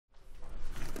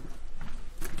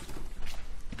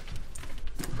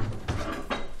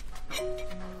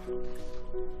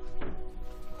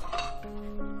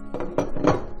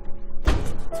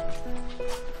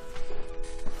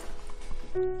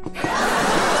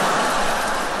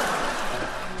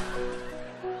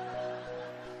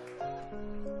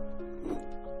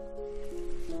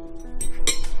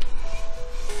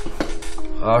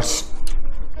Արս,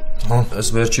 ես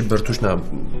վերջի բրդուշն է,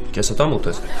 կես հտամ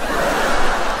ուտես։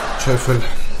 Չեվ էլ,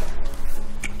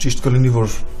 ճիշտ կլինի,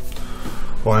 որ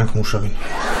պայենք մուշեղին։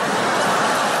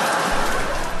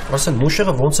 Արսեն,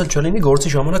 մուշեղը ոնց էլ չլինի,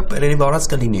 գործի ժամանակ պերերի վարած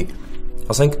կլինի։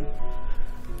 Ասենք,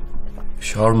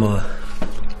 շարմը,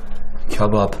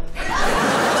 քյաբաբ,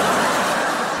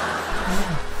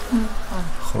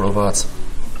 խորոված։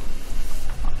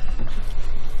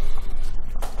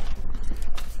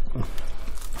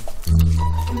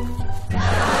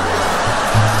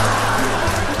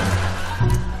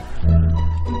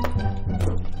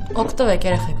 Օգտվեք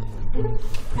երեխեք։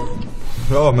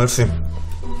 Լավ, մերսի,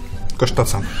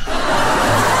 կշտացան։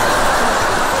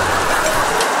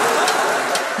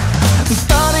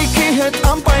 Տարիքի հետ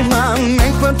անպայման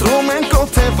մենք մտրում ենք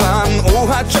օթևան ու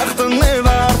հաճախ տներ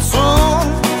արծում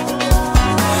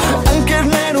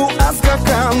ընկերներ ու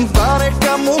ազգական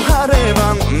բարեկամ ու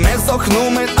հարևան մեզ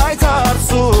օգնում են այդ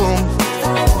հարցում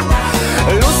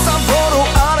լուսավոր ու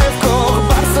արևկող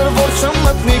բարձր որ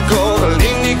չմտնի կող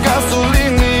լինի գազ ու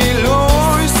լինի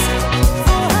լույս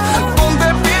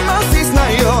տոնդեպի մասից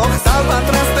նայող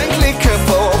սալվատրաստ ենք լիքը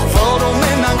փող որ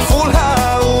ունենանք ֆուլ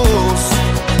հաուս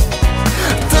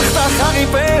Խաղի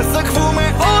պես սկվում է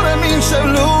օրը մինչև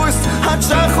լույս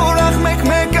հաճախ ուրախ մեկ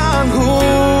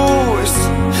անհույս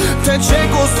Թե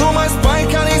չեք ուզում այս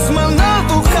պայքարից մնալ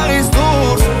դուք խաղից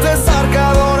դուրս Դե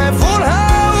սարկավոր է ֆուլ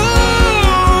հաուս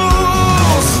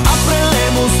Ապրել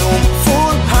եմ ուզում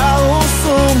ֆուլ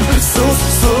հաուսում Սուս,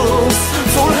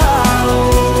 ֆուլ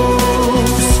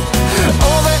հաուս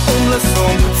Ով է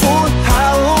լսում ֆուլ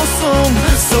հաուսում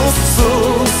Սուս,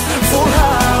 ֆուլ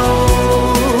հաուս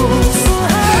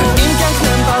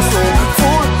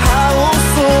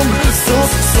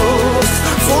Full house,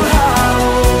 full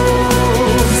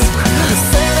house.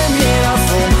 Selling here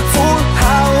full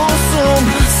house,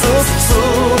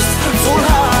 full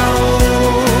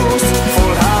house,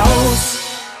 full house.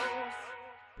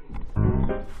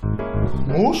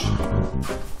 Մուշ?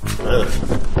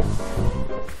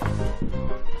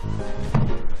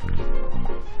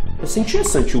 Ես ինչի ես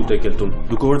սնչի ուտեկել տուն,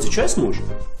 դու գործի չես մուշ?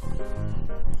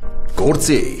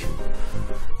 Գործի էի,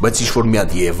 բայց ինչ-որ մի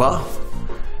հատ Եվա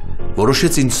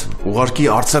որոշեց ինձ ուղարկի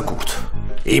արձակուրդ,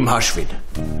 իմ հաշվին։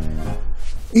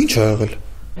 Ինչ ա եղել։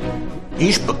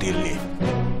 Ինչ պետք է լինի։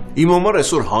 Իմ համար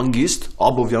այսօր հանգիստ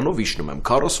Աբովյանով իջնում եմ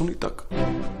 40-ի տակ։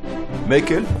 Մեկ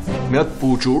էլ մի հատ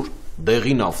պուջուր,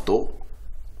 դեղին ավտո,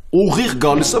 ուղիղ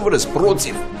գալիս է վրես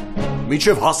պրոցիվ,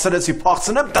 միջև հասցրեցի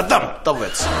փախցնեմ, տտամ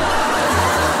տվեց։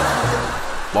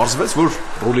 Պարզվեց, որ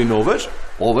ռուլին ով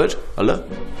էր, հələ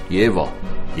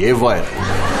Եվա էր։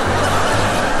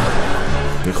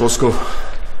 Մի խոսքով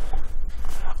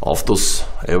ավտոս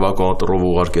էվակուատորով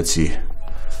ուղարկեցի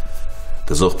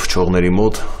դզող փչողների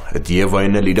մոտ, այդ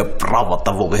Եվային էլ իր պրավա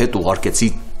տվողի հետ ուղարկեցի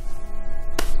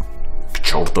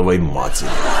չորտովայի մածի։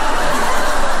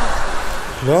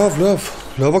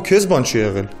 Լավա քեզ բան չի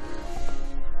եղել։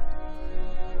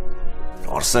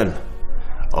 Արսեն,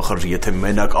 ախր եթե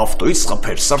մենակ ավտոից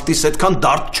խփեր, սրտիս այդքան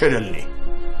դարդ չէր ելնի։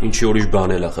 Ինչի ուրիշ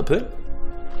բան էլ ա խփել։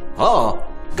 Հա,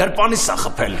 գրպանից ա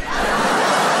խփել։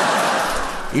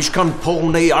 Ինչքան փող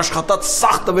ունեի աշխատած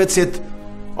սաղ տվեցի այդ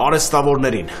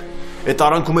արեստավորներին։ Այդ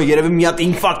արանքում է երևի մի հատ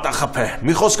ինֆարկտ ա խփել։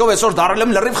 Մի խոսքով այսօր դարել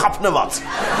եմ լրիվ խափնված։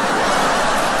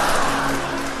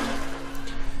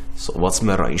 Սոված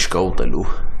մեռա, ինչ կա ուտելու։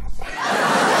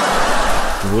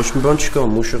 Ոչ մի բան չկա,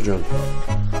 մուշեղ ջան։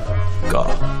 Կա։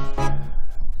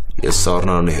 Ես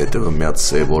սառնարանի հետևը մի հատ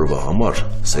սև օրվա համար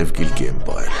սև գիլկի եմ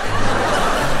պահել։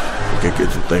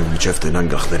 Եկեք ուտենք միջև տենան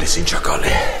գախներես ինչա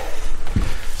կալի։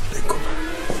 Լեկում։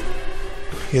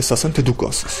 Ես ասեմ, թե դու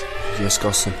կասես։ Ես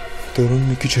կասեմ։ Դերուն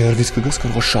մի քիչ հերվից կգաս,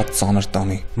 կարող է շատ ծանր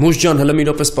տանի։ Մուշ ջան, հələ մի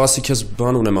րոպե սպասի, քեզ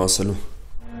բան ունեմ ասելու։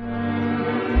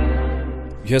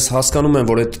 Ես հասկանում եմ,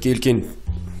 որ այդ գիլկին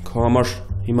քո համար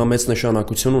հիմա մեծ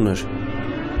նշանակություն ուներ։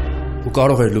 Ու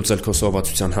կարող էր լուծել քո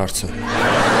սովածության հարցը։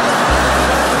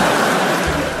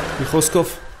 Մի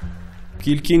խոսքով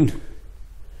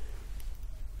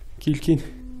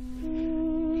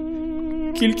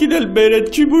գիլկին էլ բերեց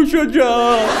չի մուշո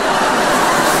ջան։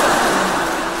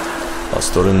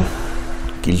 Աստորեն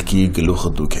գիլկիի գլուխը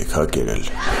դուք եք հա կերել։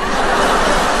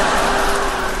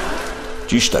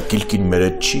 Ճիշտ է, գիլկին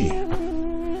մերեց չի,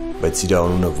 բայց իր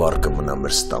անունը վառ կմնա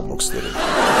մեր ստամոքսներում։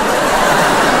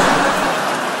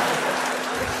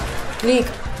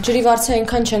 Լիք, ջրի վարձը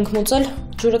այնքան չենք մուծել,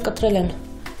 ջուրը կտրել են։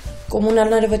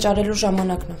 Կոմունալները վճարելու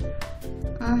ժամանակն է։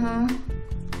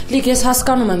 Լիք, ես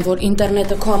հասկանում եմ, որ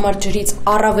ինտերնետը քո համար ջրից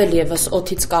առավել եւս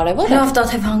օդից կարևոր է։ Լավ,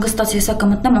 տաթև հանգստած եսա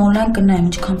կմտնեմ օնլայն կնայեմ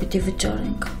ինչքան պիտի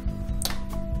վճարենք։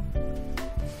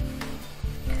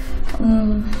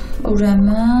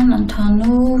 Ուրեմն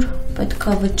ընդհանուր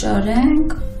պետքա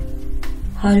վճարենք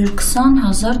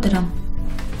 120,000 դրամ։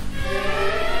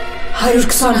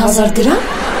 120,000 դրամ։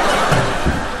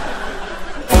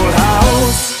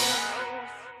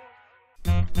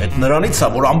 Այդ նրանից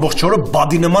է, որ ամբողջ օրը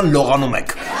բադի նման լողանում եք։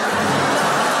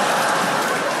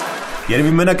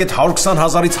 Երևի մենակ այդ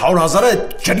 120,000-ից 100,000-ը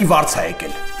ջրի վարձ է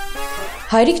եկել։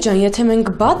 Հայրիկ ջան, եթե մենք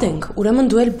բադ ենք, ուրեմն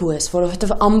դու էլ բու ես,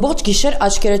 որովհետև ամբողջ գիշեր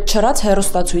աչքերդ չռած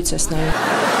հեռուստացույց ես նայում։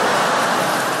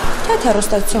 Թե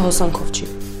հեռուստացույցը հոսանքով չի։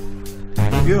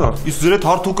 Եա, իսկ ձեր այդ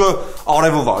հարթուկը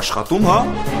արևով է աշխատում, հա։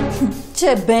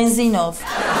 Չէ, բենզինով։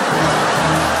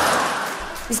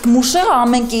 Իսկ մուշեղը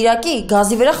ամեն կիրակի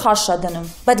գազի վրա խաշ է դնում,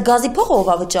 բայց գազի փողը ով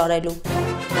է վճարելու։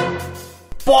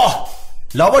 Պահ,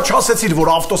 լավա չասեցիր, որ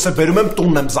ավտոս է բերում եմ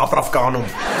տունն եմ զապրավկա անում։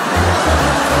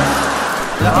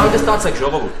 Հանգստացեք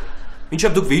ժողովուրդ։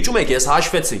 Մինչև դուք վիճում եք, ես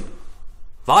հաշվեցի։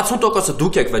 60%-ը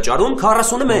դուք եք վճարում,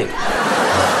 40-ը մենք։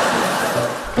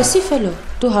 Լսի ֆելո,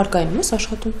 դու հարկայում ես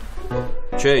աշխատում։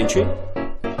 Չէ, ինչի։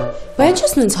 Բա ինչ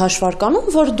ես նենց հաշվարկանում,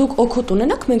 որ դուք օգուտ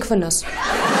ունենաք, մենք վնաս։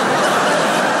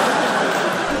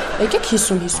 Եկեք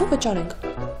 50-50 վճարենք։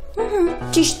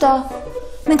 Ճիշտ է։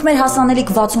 Մենք մեր հասանելիք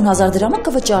 60,000 դրամը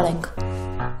կվճարենք։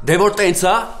 Դե որ տենց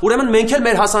է, ուրեմն մենք էլ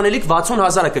մեր հասանելիք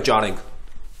 60,000-ը կճարենք։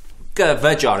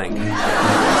 Կվճարենք։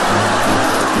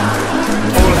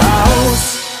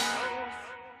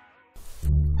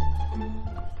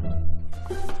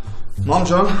 Մամ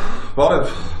ջան,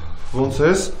 բարև, ոնց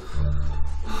ես,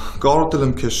 կարոտել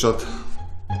եմ քեզ շատ։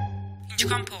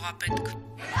 Ինչքան փող է պետք։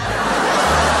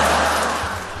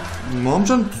 Մամ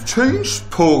ջան, չէ ինչ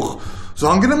փող,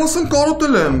 զանգել եմ ասեմ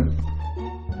կարոտել եմ։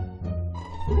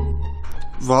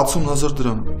 60,000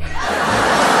 դրամ։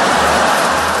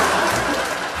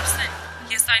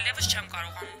 Ես այլևս չեմ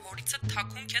կարողանում հորիցդ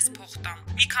թաքուն քեզ փող տամ։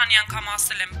 Մի քանի անգամ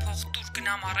ասել եմ փող տուր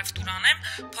գնամ առևտուր անեմ,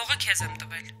 փողը քեզ եմ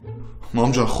տվել։ Մամ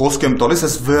ջան, խոսք եմ տալիս,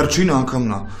 այս վերջին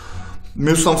անգամն է։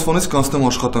 Մյուս ամսվանից կանցնեմ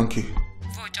աշխատանքի։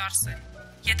 Ոչ Արսեն,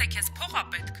 եթե քեզ փող է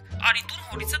պետք, արի տուն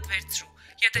հորիցդ վերցրու։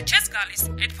 Եթե չես գալիս,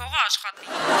 այդ փողը աշխատի։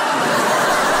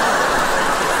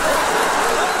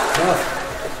 Լավ։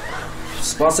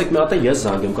 Սպասեք մի հատ ես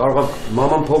զանգեմ, կարող եմ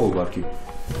մաման փող ուղարկի։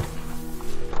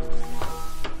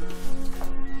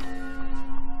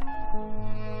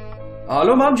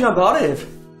 Ալո մամ ջան, բարև։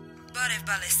 Բարև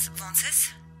բալես, ոնց ես։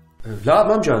 Լավ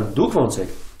մամ ջան, դուք ոնց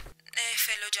եք։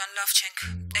 Ֆելո ջան, լավ չենք։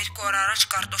 2 օր առաջ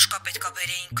կարտոշկա պետքա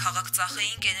բերեին, քաղաք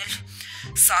ծախեինք, էնել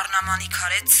սառնամանի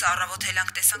քարեց, առավոտ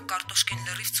հելանք տեսանք կարտոշկեն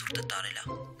լրիվ ցուրտը տարելա։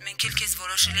 Մենք էլ քեզ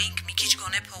որոշել էինք մի քիչ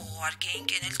գոնե փող ուղարկեինք,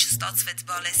 էնել չստացվեց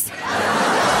բալես։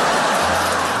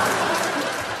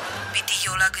 Պիտի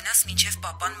յոլա գնաս մինչև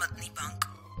պապան մտնի բանկ։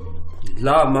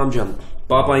 Լավ մամ ջան,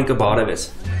 պապային կբարևես։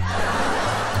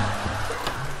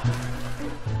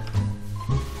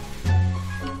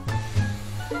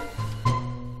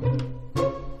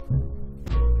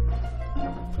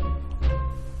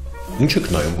 Ինչ եք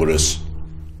նայում, որ ես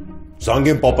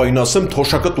զանգեմ պապային ասեմ,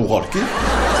 թոշակդ ուղարկի։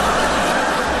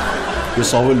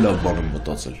 Ես ավելի լավ բան եմ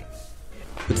մտածել։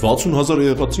 Այդ 60,000-ը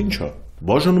եղած ինչ է։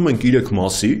 Բաժանում ենք 3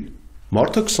 մասի,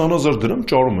 մարդը 20,000 դրամ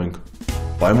ճարում ենք։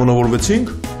 Պայմանավորվեցինք։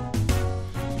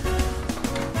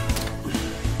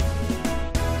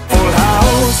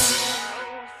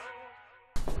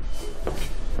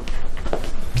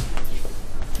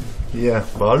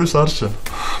 Բարուս Արշը։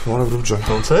 Բարև Ռուբ ջան։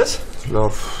 Ոնց ես։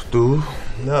 Լավ, դու։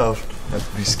 Լավ, այդ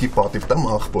վիսկի պատիվ տամ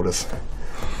աղբորս։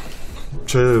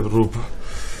 Չէ, Ռուբ։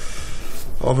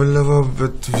 Ավելի լավ է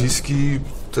այդ վիսկի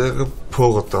տեղը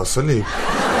փողը տաս, էլի։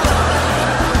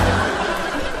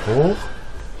 Փող։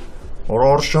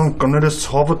 Արա Արշան, կներես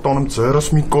ցավը տանեմ, ձերս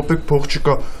մի կոպեկ փող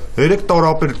չկա։ 3 տար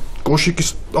ապեր կոշիկից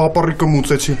ապառիկը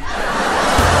մուծեցի։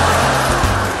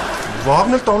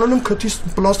 Վաղն էլ տանել եմ քթից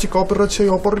պլաստիկ օպերացիայի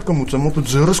ապառիկը մուծեմ, ապա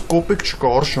ձերս կոպեկ չկա,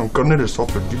 Արշան, կներես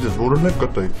ապեր, գիտես, որն է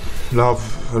կտայի։ Լավ,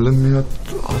 հələ մի հատ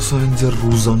ասա այն ձեր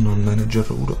Ռուզանան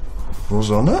մենեջերը ուրա։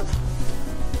 Ռոզանը։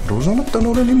 Ռոզանը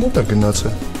տնօրենի մոտ է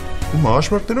գնացել։ Իմ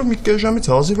հաշվարկներով մի կես ժամից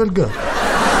հազիվ էլ գա։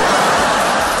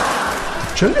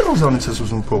 Չելի Ռոզանից ես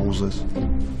ուզում փող ուզես։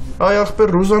 Այ ախպեր,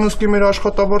 Ռոզանուսկի մեր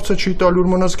աշխատավարձը չի տալ, ուր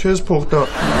մնաց քեզ փող տա։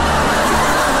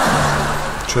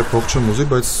 Չէ, փող չեմ ուզի,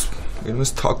 բայց ինձ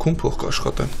թաքուն փող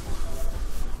կաշխատեմ։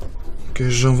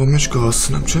 Կես ժամվա մեջ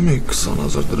կհասցնեմ, չէ՞ մի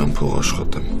 20,000 դրամ փող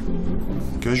աշխատեմ։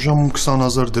 Կես ժամում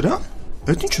 20,000 դրամ։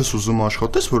 Այդ ինչ ես ուզում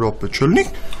աշխատես, որ ապե չլինի։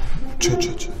 Չէ։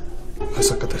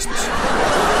 Հեսա կտեսնես։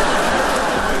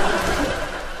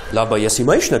 Լավ, բա ես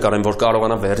հիմա ինչ նկարեմ, որ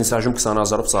կարողանամ վերնիսաժում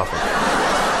 20,000-ով ծախել։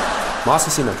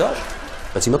 Մասիսի նկար,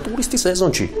 բայց հիմա տուրիստի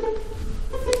սեզոն չի։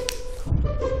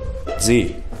 Ձի։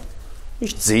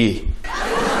 Ինչ ձի։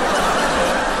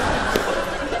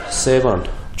 Սևան,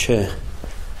 Չէ։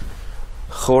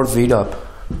 Խոր վիրապ։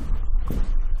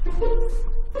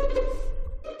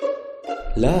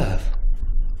 Լավ։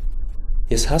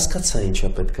 Ես հասկացա ինչա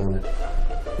պետք է անել։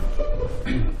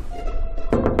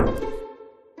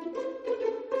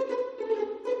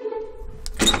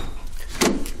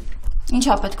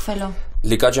 Ինչա պետք ֆելո։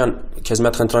 Լիկա ջան, քեզ մի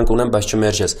հատ խնդրանք ունեմ, բայց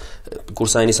չմերժես։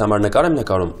 Կուրսայինիս համար նկար եմ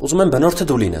նկարում։ Ուզում եմ բնորդը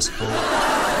դու լինես։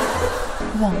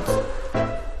 Ոնց։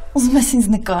 Ուզում ես ինձ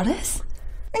նկարես։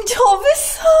 Ինչով ես։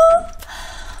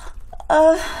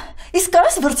 Իսկ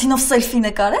կարես վրցինով սելֆի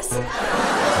նկարես։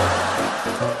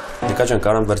 Լիկա ջան,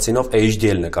 կարամ վրցինով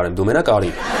HDL նկարեմ, դու մենակ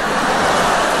արի։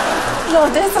 Լավ,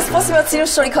 դե հենց սպասի մա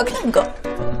ծիրուս շորի կակնեմ գա։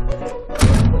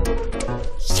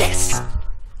 Yes։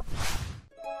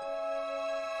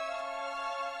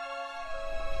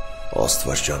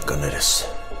 Աստված ջանկաներս։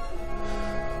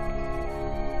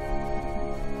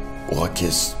 Ուղղակի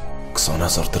ես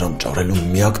 20,000 դրամ ճարելու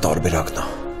միակ տարբերակն է։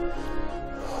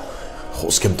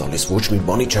 Խոսք եմ տալիս, ոչ մի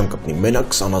բանի չեմ կպնի, մենակ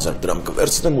 20,000 դրամ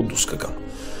կվերցնեմ ու դուրս կգամ։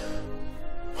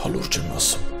 Հալուրջ եմ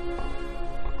ասում։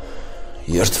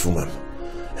 Երդվում եմ,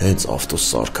 հենց ավտոս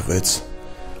սարքվեց,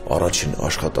 առաջին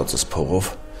աշխատածս փողով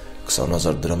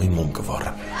 20,000 դրամի մոմ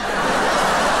կվառեմ։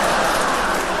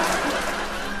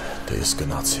 Դե ես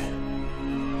գնացի։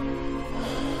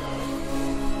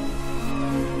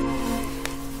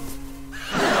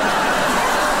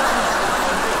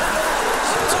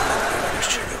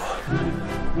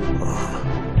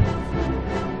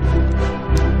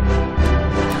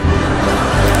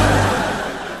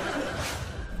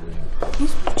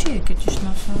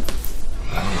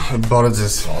 Բարև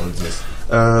ձեզ։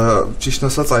 Ճիշտ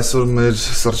ասած, այսօր մեր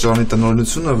սրճարանի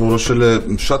տնօրինությունը որոշել է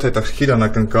շատ հետաքրքիր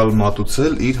անակնկալ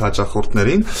մատուցել իր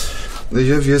հաճախորդներին,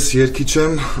 եւ ես երգիչ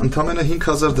եմ, ընդամենը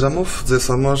 5,000 դրամով ձեզ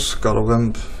համար կարող եմ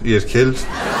երգել։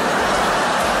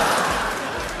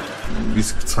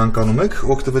 Իսկ ցանկանում եք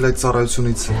օգտվել այդ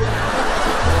ծառայությունից։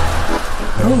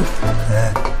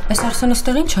 Այս Արսենը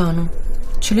ստեղ ինչ է անում։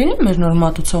 Չլինի մեր նոր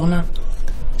մատուցողն է։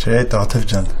 Չէ, Տաթև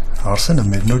ջան, Արսենը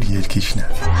մեր նոր երգիչն է։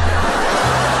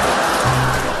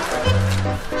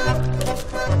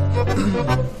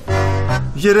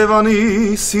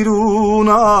 Երևանի սիրուն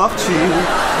աղջիկ,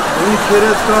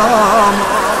 ինքերդ կամ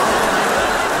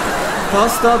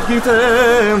հաստատ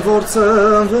գիտեմ, որ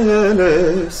ծնվել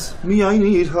ես միայն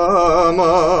իր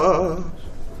համար։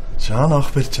 Ջան,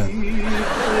 ախպեր ջան։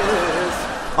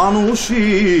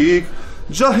 Անուշիկ,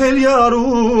 ջահել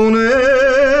ունես։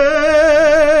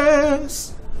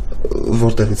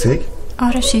 Որտեղից եք։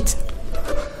 Արեշից։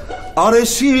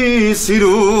 Արեշի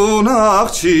սիրուն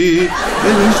աղջիկ,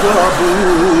 էլ ինչ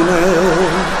լավուն է։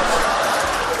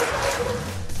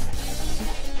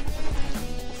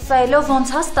 Ֆելո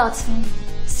ոնց է ստացվում։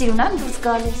 Սիրուն եմ դուրս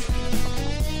գալիս։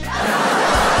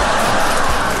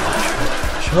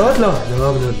 Շատ լավ։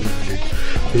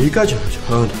 Լիկա ջան,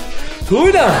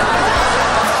 թույն է։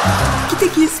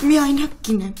 Գիտեք, ես միայնակ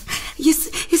կին եմ։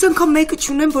 Ես անգամ մեկը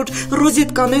չունեմ, որ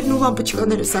ռոզետկաներն ու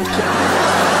ламպочкաները սարքեմ։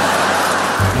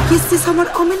 Ես ձեզ համար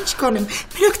ամեն ինչ կանեմ,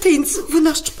 մենակ թե ինձ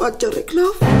վնաս չպատճառեք,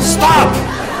 լավ։ Ստոպ։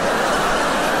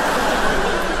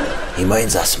 Հիմա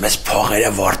ինձ ասում ես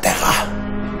փողերը որտեղ է։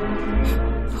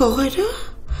 Փողերը։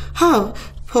 Հա,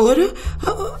 փողերը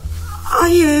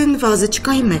այն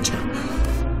վազочкայի մեջ է։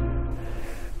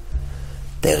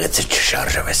 Տեղից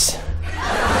չշարժվես։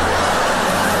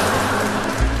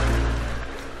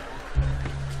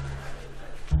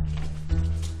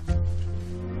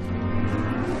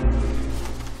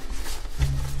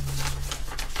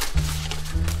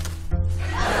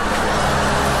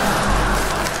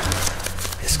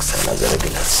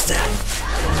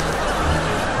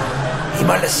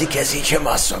 Հիմա լսի քեզ ինչ եմ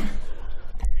ասում։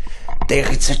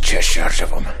 Տեղիցը չես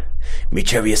շարժվում,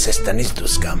 միջև ես ես տնից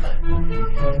դուրս գամ։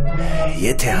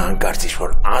 Եթե հանկարծ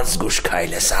ինչ-որ անզգուշ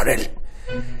քայլ ես արել,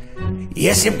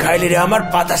 ես իմ քայլերի համար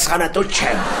պատասխանատու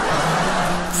չեմ։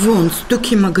 Ոնց, դուք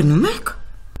հիմա գնում եք։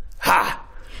 Հա։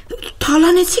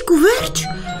 Թալանեցիք ու վերջ։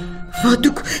 Վա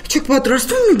դուք չեք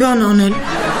պատրաստվում մի բան անել։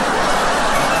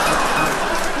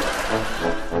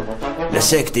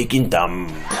 Լսեք տիկին տամ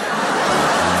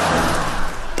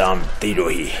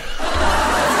տիրոհի։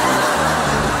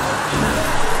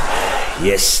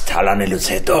 Ես թալանելուց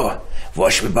հետո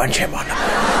ոչ մի բան չեմ անում։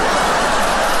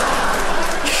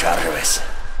 Չշարժվես։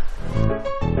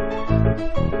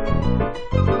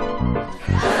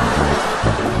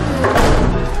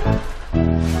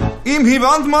 Իմ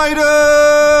հիվանդ մայրը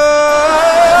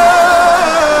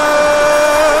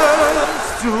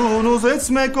ջուն ուզեց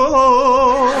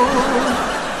մեկով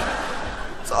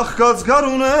ծաղկած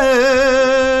գարուն է։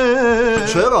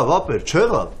 Չեղավ, ապեր,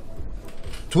 չեղավ։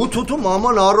 Թու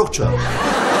մաման առողջ է։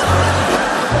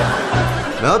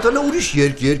 Մի հատ էլ ուրիշ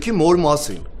երկի մոր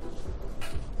մասին։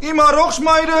 Իմ առողջ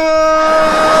մայրը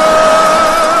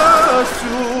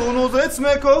սյուն ուզեց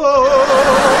մեկով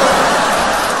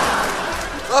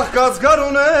Աղկած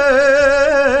գարուներ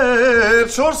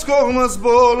չորս կողմս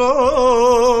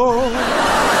բոլոր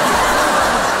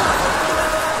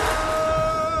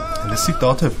Լսի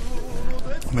տաթև,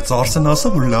 մեծ Արսեն ասա,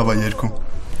 որ լավ է երգում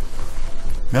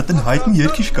Մի հատ են հայտնի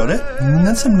երգիչ կար է,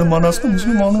 նենց եմ նմանացնում,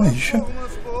 ուզում եմ անունը հիշեմ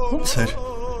Ոնց էր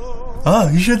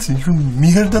հիշեցի,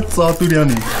 Միհերդա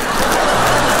Ծատուրյանի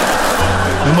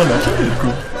Նման է չէ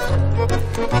երգում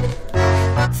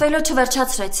Ֆելո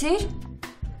չվերջացրեցիր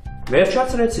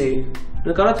Վերջացրեցի,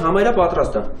 նկարդ համարյա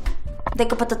պատրաստ է Դե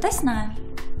կպտտես նայել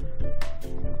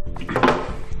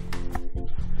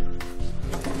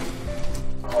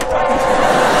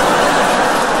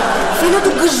Ֆելո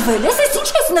դու գժվել ես, ես ինչ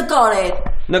ես նկարել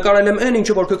Նկարել եմ այն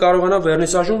ինչը որ կկարողանամ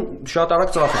վերնիսաժում շատ արագ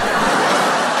ծախել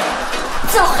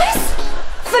Ծախես?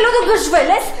 Ֆելո դու գժվել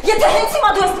ես, եթե հենց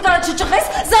հիմա դու ես նկարը չճղես,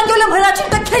 զանգել եմ հրաչին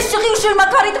და քեզ ճղի ու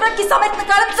շերմակարի դրա կիսամետ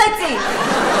նկարը ծեցի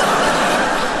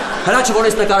Հրաչը որ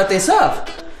ես նկարը տեսավ,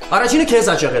 առաջինը քեզ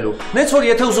է ճղելու Նենց որ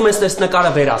եթե ուզում ես տես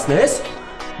նկարը վերացնես,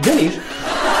 դնիր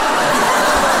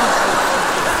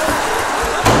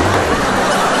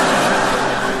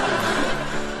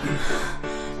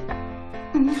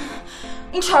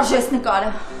Ինչ արժի ես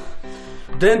նկարը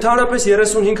Դե ընդհանրապես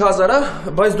 35,000 է,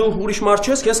 բայց դու ուրիշ մարդ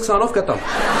չես, քեզ 20-ով կտամ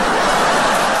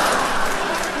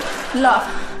Լավ,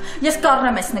 ես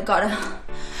կառնեմ ես նկարը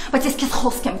Բայց ես քեզ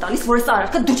խոսք եմ տալիս, որ ես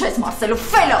արարքը դու չես մարսելու,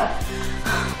 Ֆելո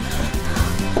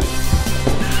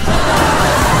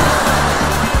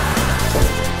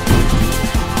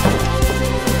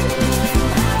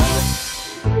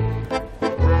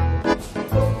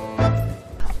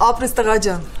Ապրես տղա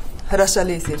ջան,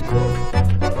 հրաշալի ես երգում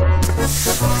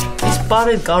Իսկ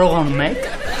պարել կարողանում եք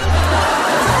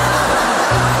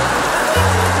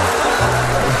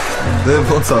Դե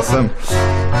ոնց ասեմ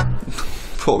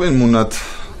Փողին մունատ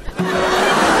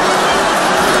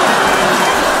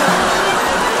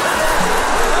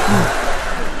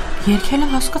Երկելը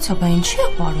հասկացա, բա ինչի է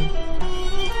պարում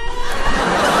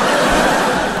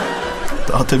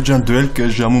Տաթև ջան դու էլ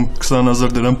կես ժամում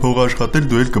 20,000 դրամ փող աշխատել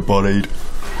դու էլ կպարեիր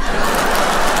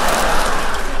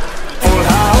Ֆուլ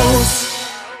հաուս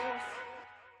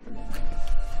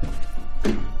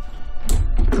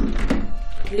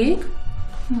Լիկ?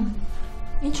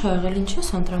 Ինչ ա եղել, ինչ ես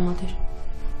անտրամադիր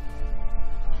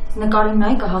Նկարին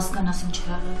նայ կհասկանաս ինչ է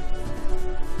եղել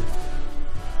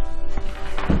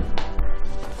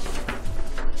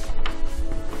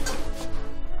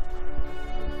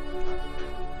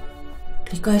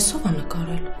Լիկա այսով է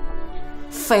նկարել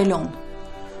Ֆելոն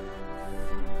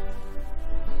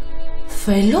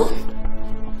Ֆելոն?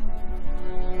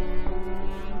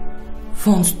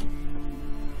 Ոնց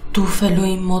դու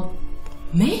Ֆելոյի մոտ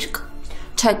մերկ?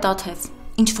 Չէ տաթև,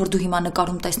 ինչ որ դու հիմա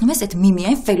նկարում տեսնում ես, այդ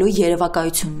միմիայն Ֆելոյի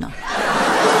երևակայությունն է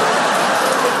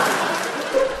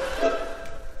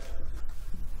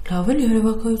Լավ էլ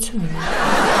երևակայություն է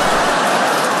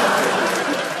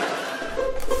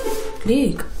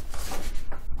Լիկ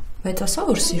Բայց ասա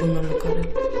որ սիրուն է նկարել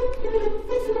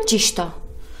Ճիշտ է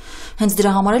Հենց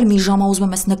դրա համար էլ մի ժամա ուզում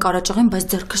եմ ես նկարը ճղեմ, բայց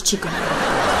ձեռքս չի գնում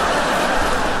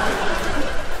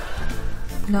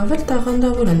Լավ էլ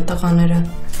տաղանդավոր են տղաները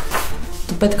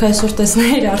Դու պետք է այսօր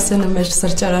տեսնեիր Արսենը մեր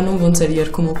սրճարանում ոնց էր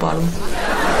երգում ու պարում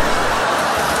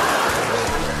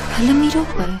Հələ մի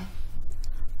րոպե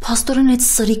Փաստորեն այդ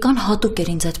սրիկան հատուկ էր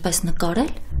ինձ այդպես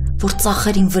նկարել, որ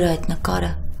ծախեր իմ վրա այդ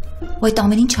նկարը Ու այդ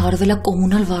ամեն ինչը արվել է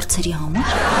կոմունալ վարձերի համար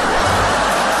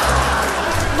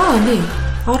Հա, լի,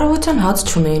 առավոտյան հաց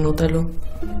չունեին ուտելու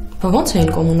Բա ոնց էին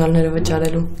կոմունալները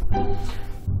վճարելու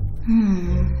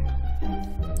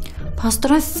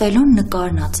Փաստորեն Ֆելոն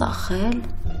նկարն է ծախել,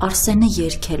 Արսենը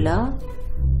երգել է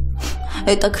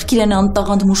Հետաքրքիր են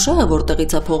անտաղանդ մուշահը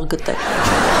որտեղից է փող գտել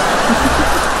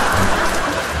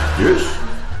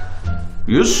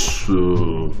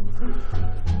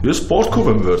Ես պարտքով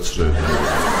եմ վերցրել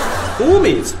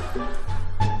Ումից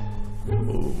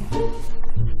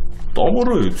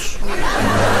Տամարից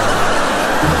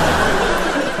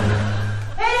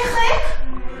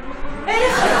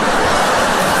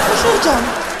Շրջան,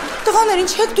 տղաներին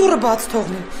չեք դուրը բաց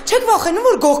թողնում, չեք վախենում,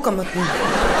 որ գող կմտնի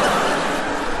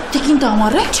Տիկին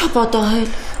Տամարը ինչ է պատահել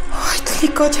Այդ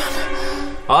լիկա ջան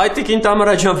Այդ տիկին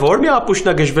Տամարա ջան, որ մի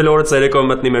ապուշնա գժվել օրը ցերեկով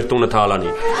մտնի մեր տունը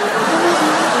թալանի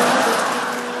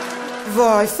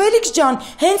Վայ, Ֆելիքս ջան,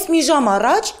 հենց մի ժամ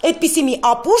առաջ այդպիսի մի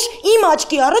ապուշ իմ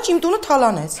աչքի առաջ իմ տունը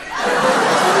թալանեց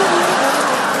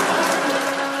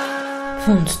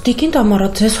Ոնց, տիկին Տամարա,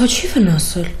 ձեզ հո չի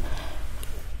վնասել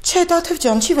Չէ, Տաթև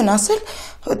ջան, չի վնասել,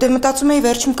 դե մտածում էի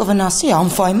վերջում կվնասի,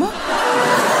 անֆայմը։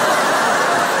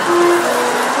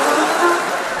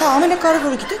 Հա,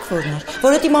 ամենակարևորը գիտեք որն էր,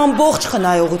 որ այդ իմ ամբողջ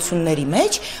խնայողությունների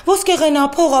մեջ ոսկեղենա,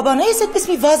 փողաբան, ես այդպես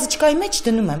մի վազիչկայի մեջ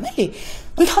դնում եմ, էլի։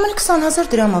 Ընդհանրապես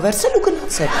 20,000 դրամ ա վերցել ու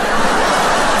գնացել։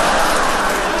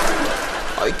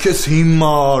 Այ քեզ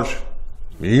հիմար։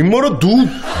 Հիմարը դու։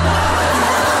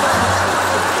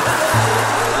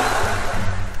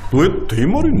 Դու այդ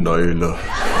հիմարին նայելա։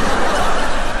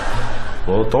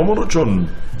 Տամարա ջան,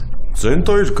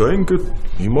 ծենտայր գայինք այդ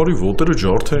հիմարի ոտերը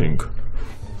ջարդեինք։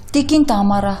 Տիկին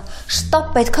Տամարա, շտապ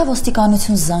պետքա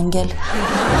ոստիկանություն զանգել։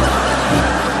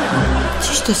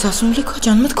 Ճիշտ ես ասում, Լիքա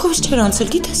ջան, մտքովս չէր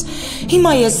անցել, գիտես։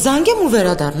 Հիմա ես զանգեմ ու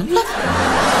վերադառնում, լավ։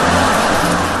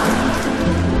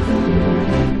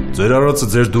 Ձեր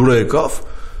արածը ձեր դուրը եկավ։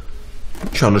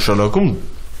 Ինչ ա նշանակում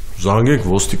զանգենք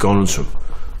ոստիկանություն։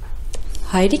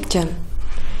 Հայրիկ ջան,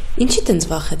 ինչի տենց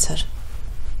վախեցար։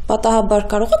 Պատահաբար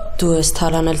կարող ես դու ես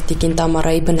թալանել տիկին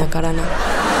Տամարայի բնակարանը։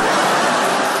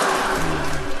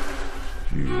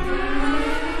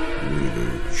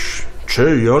 Չէ,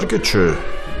 իհարկե չէ։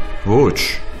 Ոչ,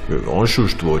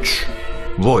 անշուշտ ոչ։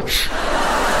 Ոչ։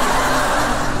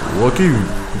 Ուղղակի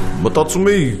մտածում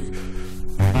էի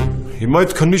հիմա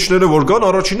այդ քննիչները որ կան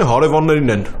առաջինը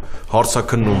հարևաններին են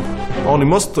հարցաքննում։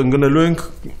 Անիմաստ ընկնելու ենք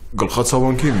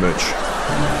գլխացավանքի մեջ։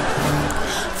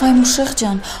 Վայ մուշեղ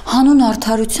ջան, հանուն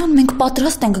արդարության մենք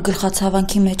պատրաստ ենք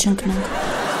գլխացավանքի մեջ ընկնենք։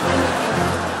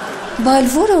 Բա այլ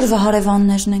որ օրվա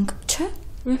հարևաններն ենք, չէ՞։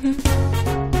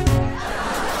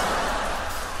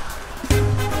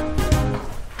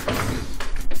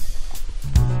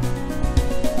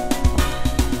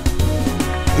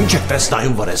 Ինչ եք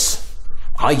տեսնայում վրես։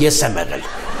 Հայ ես եմ եղել։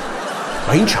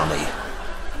 Բա ինչ անեի։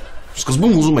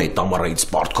 Սկզբում ուզում էի Տամարայից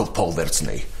պարտքով փող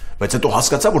վերցնեի, բայց հետո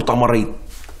հասկացա, որ Տամարայի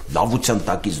լավության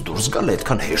տակից դուրս գալ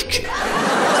այդքան հեշտ չի։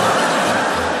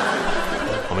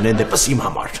 Ամենայն դեպս իմ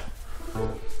համար։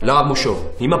 Լավ մուշո,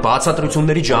 հիմա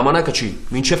բացատրությունների ժամանակը չի,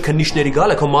 մինչև քննիչների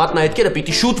գալը քո մատնահետքերը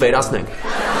պիտի շուտ վերացնենք։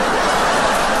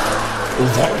 Ու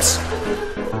ո՞նց։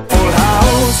 Ֆուլ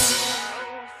հաուս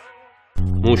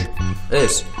Մուշ,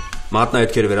 էս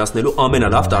մատնահետքերը վերացնելու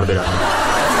ամենալավ տարբերակը։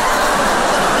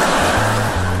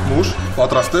 Մուշ,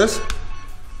 պատրաստ ես։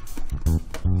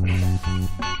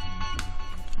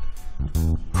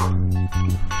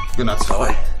 Գնաց։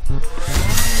 Давай։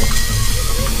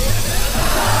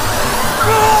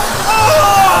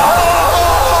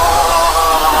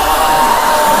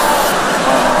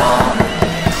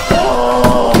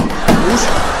 Մուշ,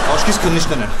 աչքից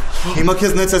քննիչներն են։ Հիմա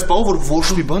քեզ նենց ես պահում, որ ոչ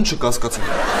մի բան չկասկածեմ։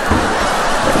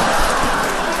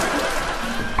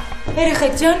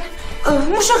 Երեխեք ջան,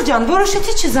 մուշեղ ջան,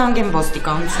 որոշեցի չզանգեմ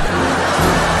ոստիկանություն։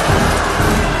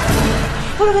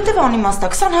 Որովհետև անիմաստ է,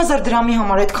 20,000 դրամի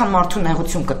համար այդքան մարդու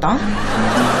նեղություն կտան։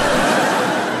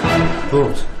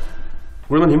 Ո՞նց։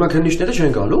 Ուրեմն հիմա քննիչները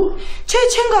չեն գալու։ Չէ,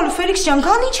 չեն գալու, Ֆելիքս ջան,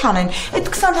 գան ինչ անեն։ Այդ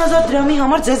 20,000 դրամի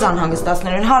համար ձեզ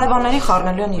անհանգստացնել են, հարևաններին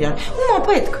խառնելու են իրար։ Ումա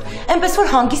պետք։ Էնպես որ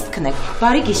հանգիստ քնեք։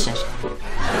 Բարի գիշեր։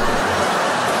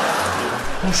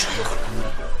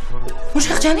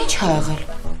 Մուշեղ ջան, ինչ ա եղել։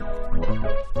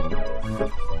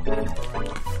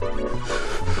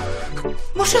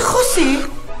 Մուշեղ խոսի։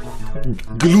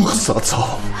 Գլուխ սացա։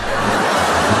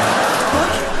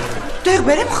 Դեր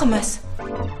բերեմ խմես։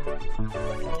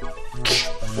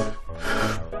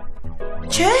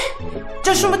 Չէ,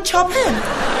 ճաշումը չափեմ։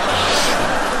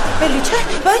 Էլի չէ,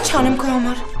 բա ինչ անեմ քո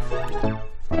համար։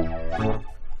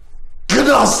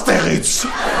 Գնաս տեղից։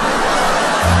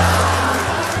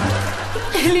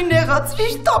 Էլի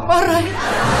նեղացվիր Տամարայի։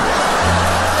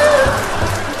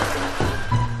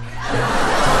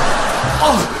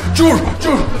 Ահ, ջուր,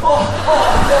 ջուր։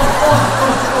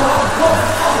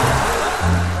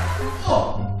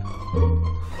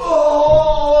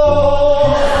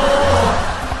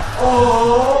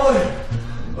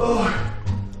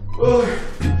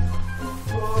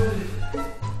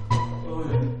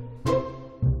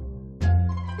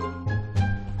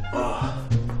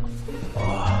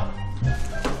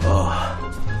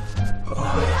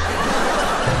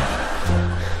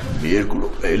 Երկու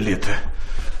էլ եթե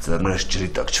ձեռներս ջրի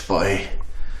տակ չպահեի,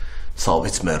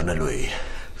 սավից մեռնելու էի։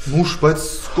 Մուշ, բայց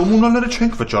կոմունալները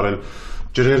չենք վճարել,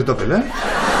 ջրեր տվել են։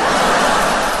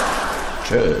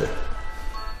 Չէ։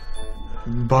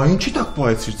 Բա ինչի տակ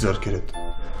պահեցիր ձեռքերդ։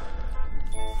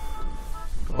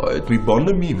 Այդ մի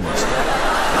բանն է մի իմաստ։